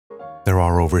There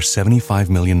are over 75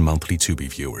 million monthly Tubi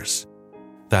viewers.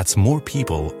 That's more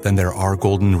people than there are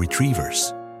golden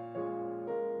retrievers.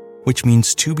 Which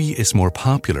means Tubi is more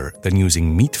popular than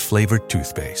using meat-flavored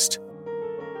toothpaste.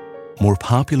 More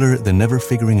popular than never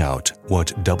figuring out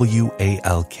what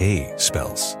WALK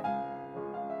spells.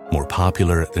 More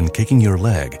popular than kicking your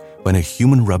leg when a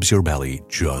human rubs your belly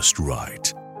just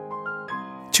right.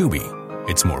 Tubi,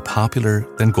 it's more popular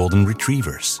than golden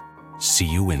retrievers. See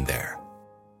you in there.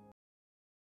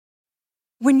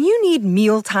 When you need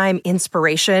mealtime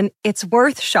inspiration, it's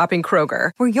worth shopping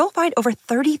Kroger, where you'll find over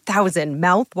 30,000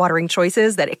 mouth-watering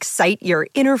choices that excite your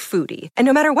inner foodie. And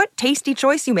no matter what tasty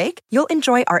choice you make, you'll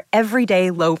enjoy our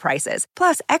everyday low prices,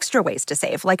 plus extra ways to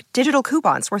save, like digital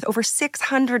coupons worth over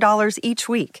 $600 each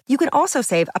week. You can also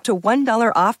save up to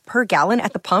 $1 off per gallon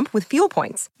at the pump with fuel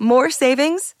points. More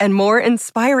savings and more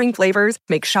inspiring flavors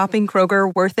make shopping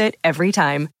Kroger worth it every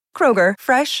time. Kroger,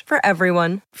 fresh for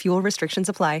everyone. Fuel restrictions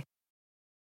apply.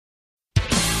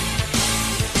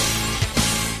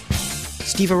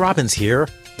 Steve Robbins here.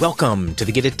 Welcome to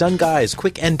the Get It Done Guys,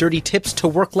 quick and dirty tips to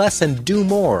work less and do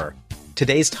more.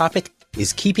 Today's topic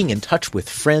is keeping in touch with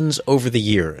friends over the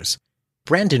years.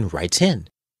 Brandon writes in,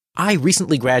 I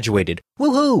recently graduated.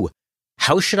 Woohoo!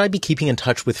 How should I be keeping in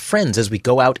touch with friends as we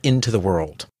go out into the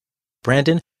world?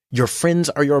 Brandon, your friends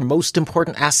are your most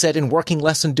important asset in working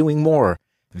less and doing more.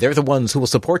 They're the ones who will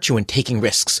support you in taking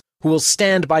risks, who will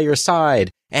stand by your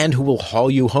side, and who will haul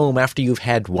you home after you've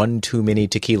had one too many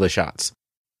tequila shots.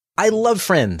 I love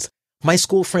friends. My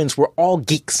school friends were all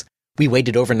geeks. We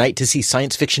waited overnight to see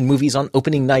science fiction movies on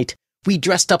opening night. We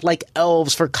dressed up like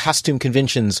elves for costume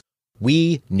conventions.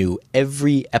 We knew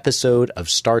every episode of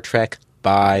Star Trek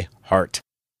by heart.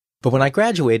 But when I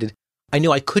graduated, I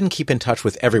knew I couldn't keep in touch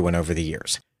with everyone over the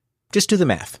years. Just do the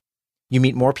math. You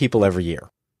meet more people every year.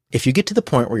 If you get to the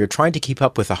point where you're trying to keep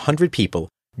up with 100 people,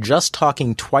 just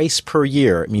talking twice per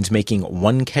year means making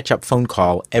one catch-up phone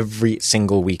call every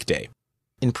single weekday.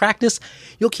 In practice,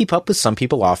 you'll keep up with some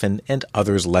people often and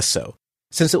others less so.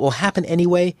 Since it will happen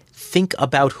anyway, think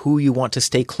about who you want to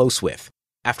stay close with.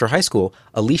 After high school,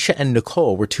 Alicia and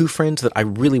Nicole were two friends that I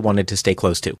really wanted to stay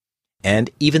close to. And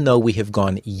even though we have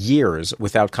gone years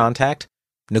without contact,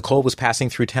 Nicole was passing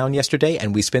through town yesterday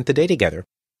and we spent the day together.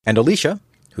 And Alicia,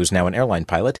 who's now an airline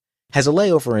pilot, has a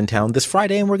layover in town this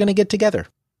Friday and we're going to get together.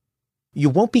 You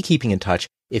won't be keeping in touch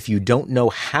if you don't know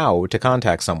how to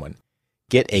contact someone.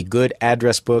 Get a good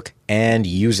address book and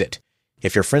use it.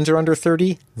 If your friends are under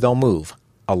 30, they'll move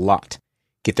a lot.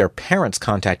 Get their parents'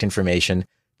 contact information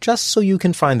just so you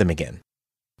can find them again.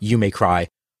 You may cry,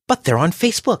 but they're on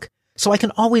Facebook, so I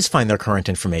can always find their current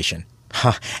information.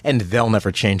 Ha, and they'll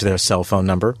never change their cell phone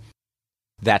number.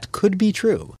 That could be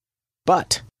true.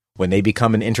 But when they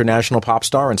become an international pop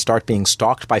star and start being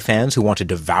stalked by fans who want to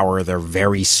devour their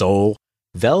very soul,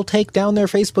 they'll take down their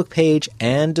Facebook page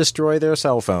and destroy their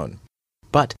cell phone.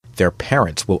 But their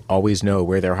parents will always know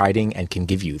where they're hiding and can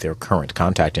give you their current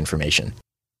contact information.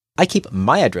 I keep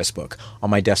my address book on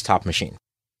my desktop machine.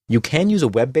 You can use a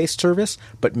web-based service,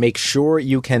 but make sure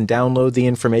you can download the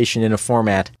information in a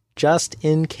format just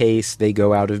in case they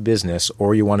go out of business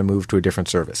or you want to move to a different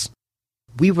service.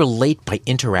 We relate by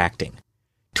interacting.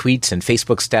 Tweets and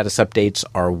Facebook status updates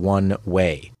are one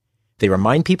way. They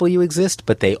remind people you exist,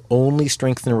 but they only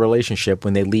strengthen a relationship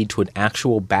when they lead to an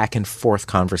actual back-and-forth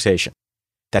conversation.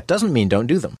 That doesn't mean don't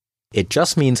do them. It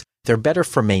just means they're better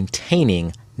for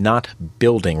maintaining, not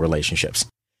building relationships.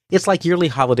 It's like yearly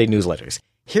holiday newsletters.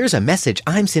 Here's a message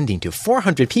I'm sending to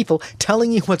 400 people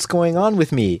telling you what's going on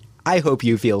with me. I hope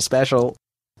you feel special.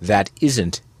 That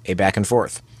isn't a back and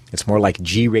forth. It's more like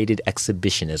G-rated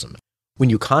exhibitionism. When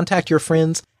you contact your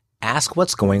friends, ask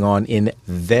what's going on in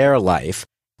their life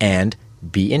and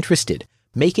be interested.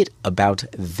 Make it about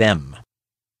them.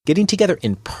 Getting together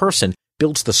in person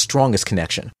builds the strongest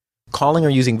connection. Calling or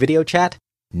using video chat?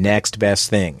 Next best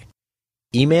thing.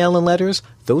 Email and letters?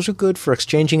 Those are good for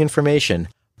exchanging information,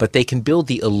 but they can build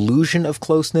the illusion of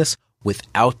closeness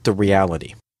without the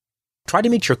reality. Try to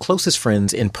meet your closest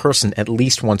friends in person at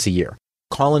least once a year.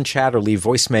 Call and chat or leave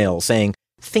voicemail saying,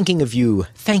 thinking of you,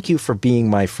 thank you for being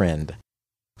my friend.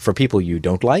 For people you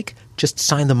don't like, just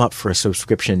sign them up for a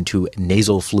subscription to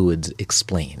Nasal Fluids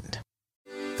Explained.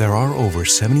 There are over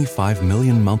 75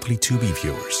 million monthly Tubi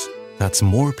viewers. That's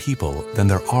more people than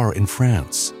there are in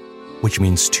France, which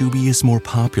means Tubi is more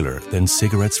popular than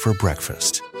cigarettes for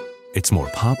breakfast. It's more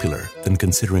popular than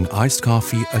considering iced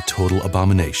coffee a total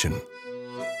abomination.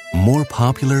 More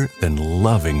popular than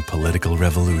loving political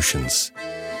revolutions.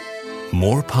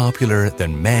 More popular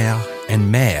than mère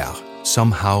and mère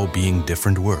somehow being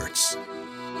different words.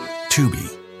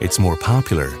 Tubi, it's more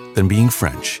popular than being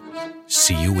French.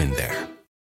 See you in there.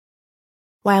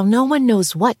 While no one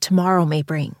knows what tomorrow may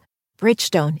bring,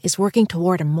 Bridgestone is working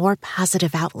toward a more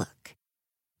positive outlook.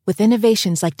 With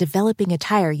innovations like developing a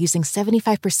tire using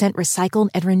 75% recycled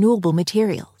and renewable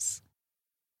materials.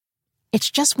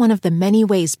 It's just one of the many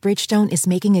ways Bridgestone is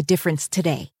making a difference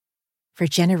today, for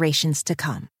generations to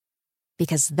come.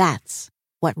 Because that's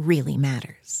what really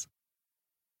matters.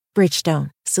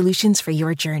 Bridgestone, solutions for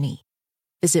your journey.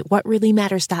 Visit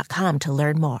whatreallymatters.com to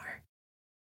learn more.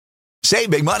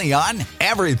 Save big money on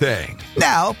everything.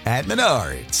 Now at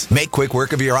Menards. Make quick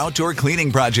work of your outdoor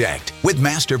cleaning project with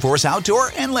Masterforce outdoor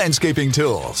and landscaping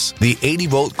tools. The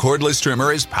 80-volt cordless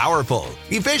trimmer is powerful,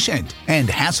 efficient, and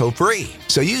hassle-free.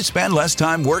 So you spend less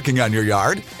time working on your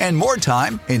yard and more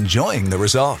time enjoying the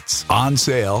results. On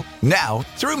sale now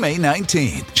through May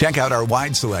 19th. Check out our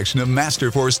wide selection of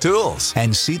Masterforce tools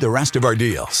and see the rest of our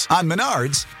deals on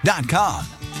Menards.com.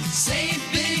 Save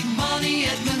big money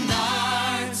at Menards.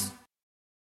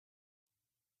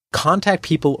 Contact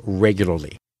people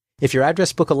regularly. If your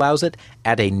address book allows it,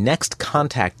 add a next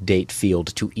contact date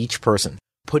field to each person.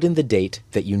 Put in the date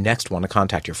that you next want to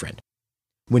contact your friend.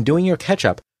 When doing your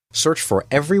catch-up, search for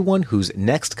everyone whose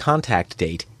next contact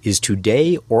date is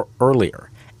today or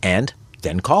earlier, and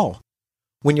then call.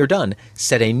 When you're done,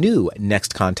 set a new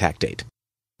next contact date.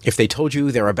 If they told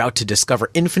you they're about to discover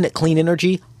infinite clean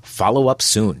energy, follow up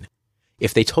soon.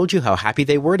 If they told you how happy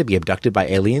they were to be abducted by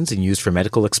aliens and used for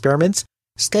medical experiments,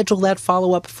 schedule that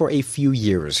follow-up for a few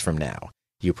years from now.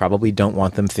 You probably don't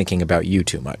want them thinking about you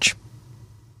too much.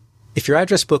 If your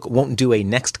address book won't do a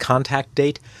next contact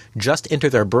date, just enter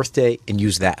their birthday and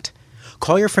use that.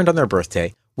 Call your friend on their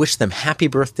birthday, wish them happy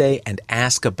birthday, and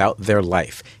ask about their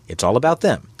life. It's all about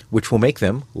them, which will make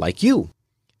them like you.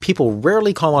 People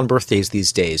rarely call on birthdays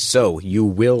these days, so you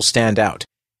will stand out.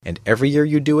 And every year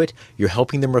you do it, you're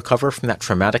helping them recover from that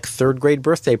traumatic third-grade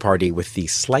birthday party with the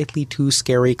slightly too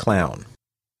scary clown.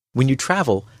 When you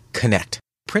travel, connect.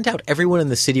 Print out everyone in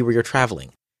the city where you're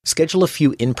traveling. Schedule a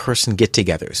few in-person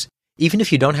get-togethers. Even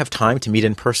if you don't have time to meet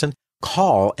in person,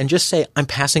 call and just say, I'm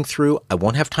passing through, I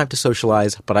won't have time to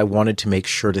socialize, but I wanted to make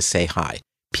sure to say hi.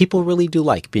 People really do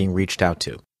like being reached out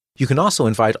to. You can also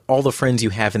invite all the friends you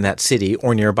have in that city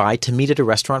or nearby to meet at a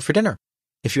restaurant for dinner.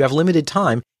 If you have limited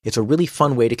time, it's a really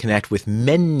fun way to connect with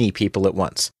many people at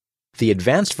once. The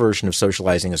advanced version of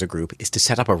socializing as a group is to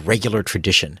set up a regular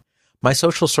tradition. My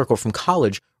social circle from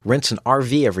college rents an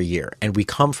RV every year, and we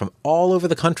come from all over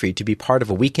the country to be part of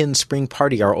a weekend spring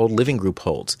party our old living group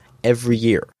holds every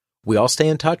year. We all stay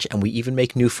in touch, and we even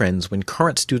make new friends when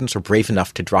current students are brave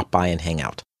enough to drop by and hang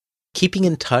out. Keeping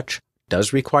in touch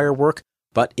does require work,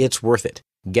 but it's worth it.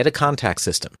 Get a contact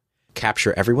system.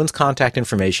 Capture everyone's contact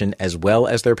information as well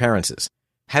as their parents'.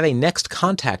 Have a next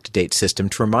contact date system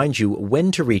to remind you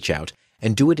when to reach out,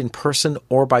 and do it in person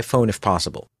or by phone if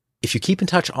possible. If you keep in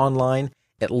touch online,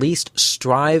 at least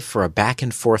strive for a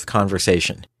back-and-forth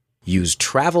conversation. Use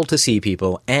travel to see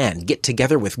people and get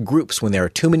together with groups when there are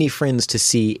too many friends to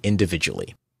see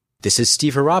individually. This is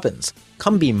Steve Robbins.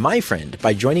 Come be my friend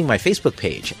by joining my Facebook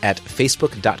page at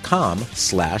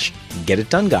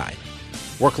facebook.com/getitdoneguy.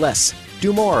 Work less,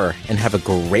 do more, and have a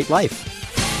great life.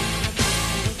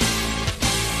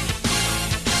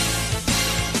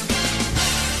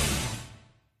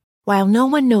 While no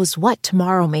one knows what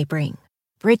tomorrow may bring,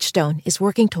 Bridgestone is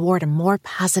working toward a more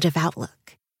positive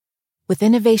outlook. With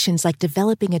innovations like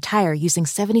developing a tire using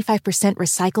 75%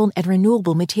 recycled and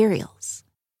renewable materials.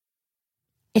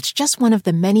 It's just one of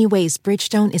the many ways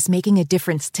Bridgestone is making a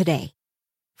difference today,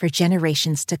 for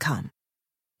generations to come.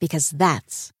 Because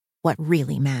that's what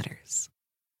really matters.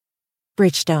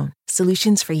 Bridgestone,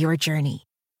 solutions for your journey.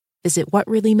 Visit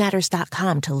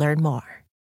whatreallymatters.com to learn more.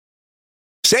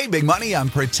 Save big money on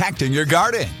protecting your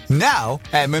garden. Now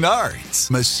at Menards.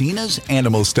 Messina's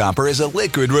Animal Stopper is a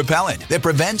liquid repellent that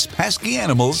prevents pesky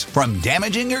animals from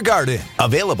damaging your garden.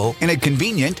 Available in a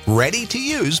convenient,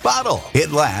 ready-to-use bottle.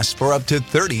 It lasts for up to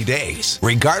 30 days,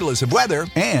 regardless of weather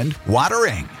and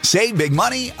watering. Save big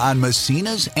money on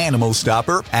Messina's Animal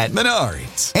Stopper at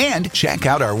Menards. And check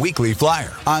out our weekly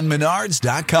flyer on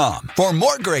Menards.com for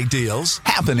more great deals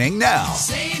happening now.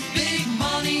 Save